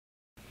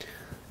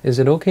Is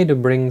it okay to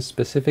bring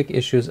specific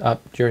issues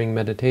up during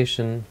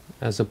meditation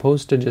as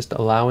opposed to just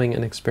allowing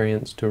an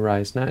experience to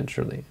arise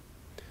naturally?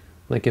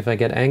 Like if I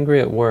get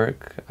angry at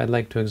work, I'd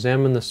like to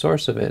examine the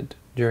source of it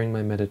during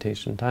my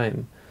meditation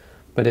time,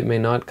 but it may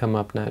not come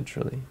up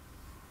naturally.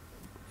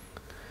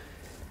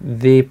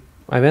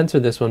 I've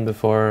answered this one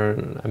before.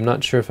 I'm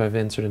not sure if I've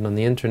answered it on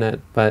the internet,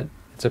 but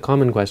it's a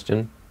common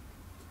question.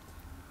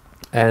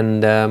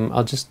 And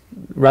I'll just,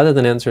 rather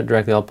than answer it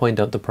directly, I'll point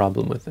out the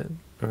problem with it.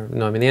 Or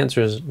no, I mean the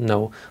answer is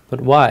no.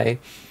 But why?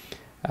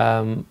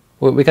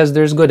 Well, because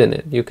there's good in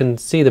it. You can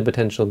see the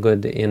potential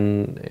good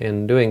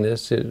in doing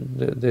this.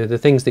 The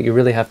things that you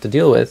really have to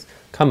deal with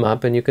come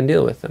up, and you can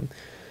deal with them.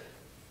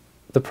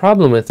 The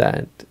problem with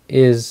that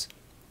is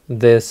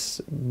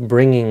this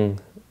bringing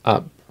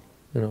up.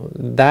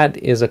 That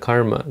is a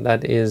karma.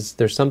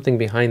 There's something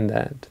behind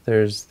that.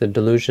 There's the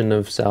delusion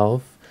of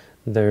self.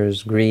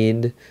 There's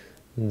greed.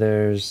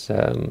 There's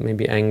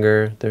maybe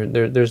anger.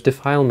 There's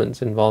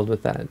defilements involved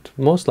with that.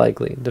 Most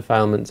likely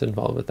defilements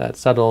involved with that.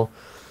 Subtle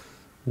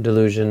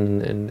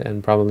delusion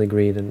and probably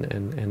greed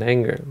and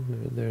anger.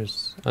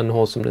 There's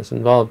unwholesomeness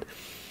involved.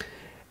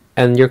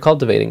 And you're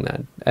cultivating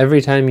that. Every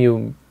time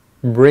you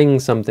bring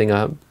something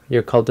up,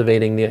 you're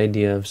cultivating the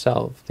idea of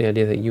self, the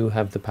idea that you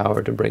have the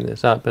power to bring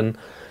this up. And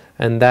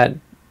that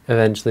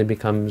eventually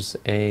becomes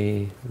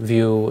a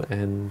view,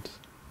 and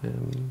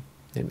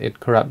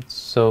it corrupts.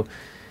 So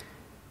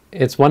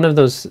it's one of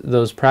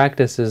those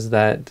practices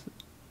that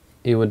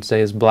you would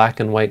say is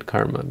black and white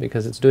karma,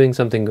 because it's doing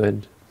something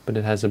good, but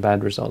it has a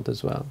bad result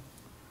as well.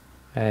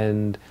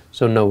 And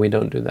so no, we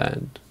don't do that.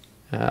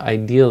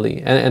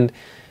 Ideally, and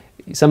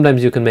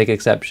sometimes you can make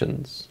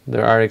exceptions.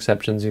 There are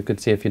exceptions you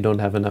could see if you don't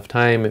have enough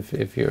time,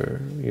 if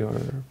you're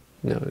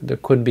there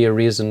could be a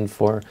reason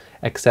for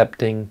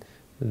accepting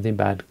the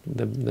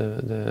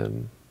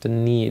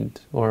need,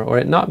 or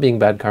it not being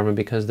bad karma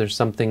because there's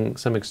some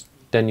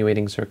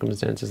extenuating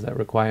circumstances that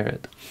require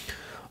it.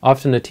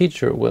 Often a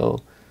teacher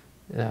will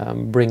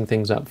bring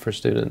things up for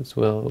students,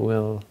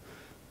 will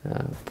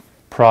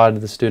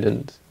prod the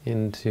student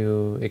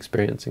into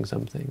experiencing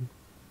something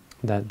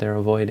that they're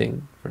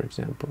avoiding, for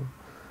example.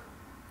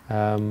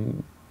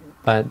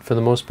 But for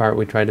the most part,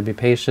 we try to be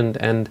patient,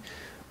 and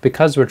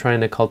because we're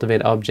trying to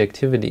cultivate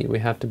objectivity, we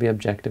have to be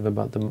objective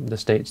about the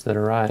states that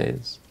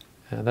arise.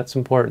 That's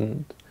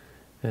important.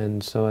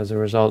 And so as a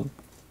result,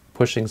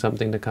 pushing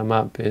something to come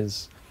up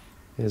is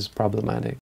problematic.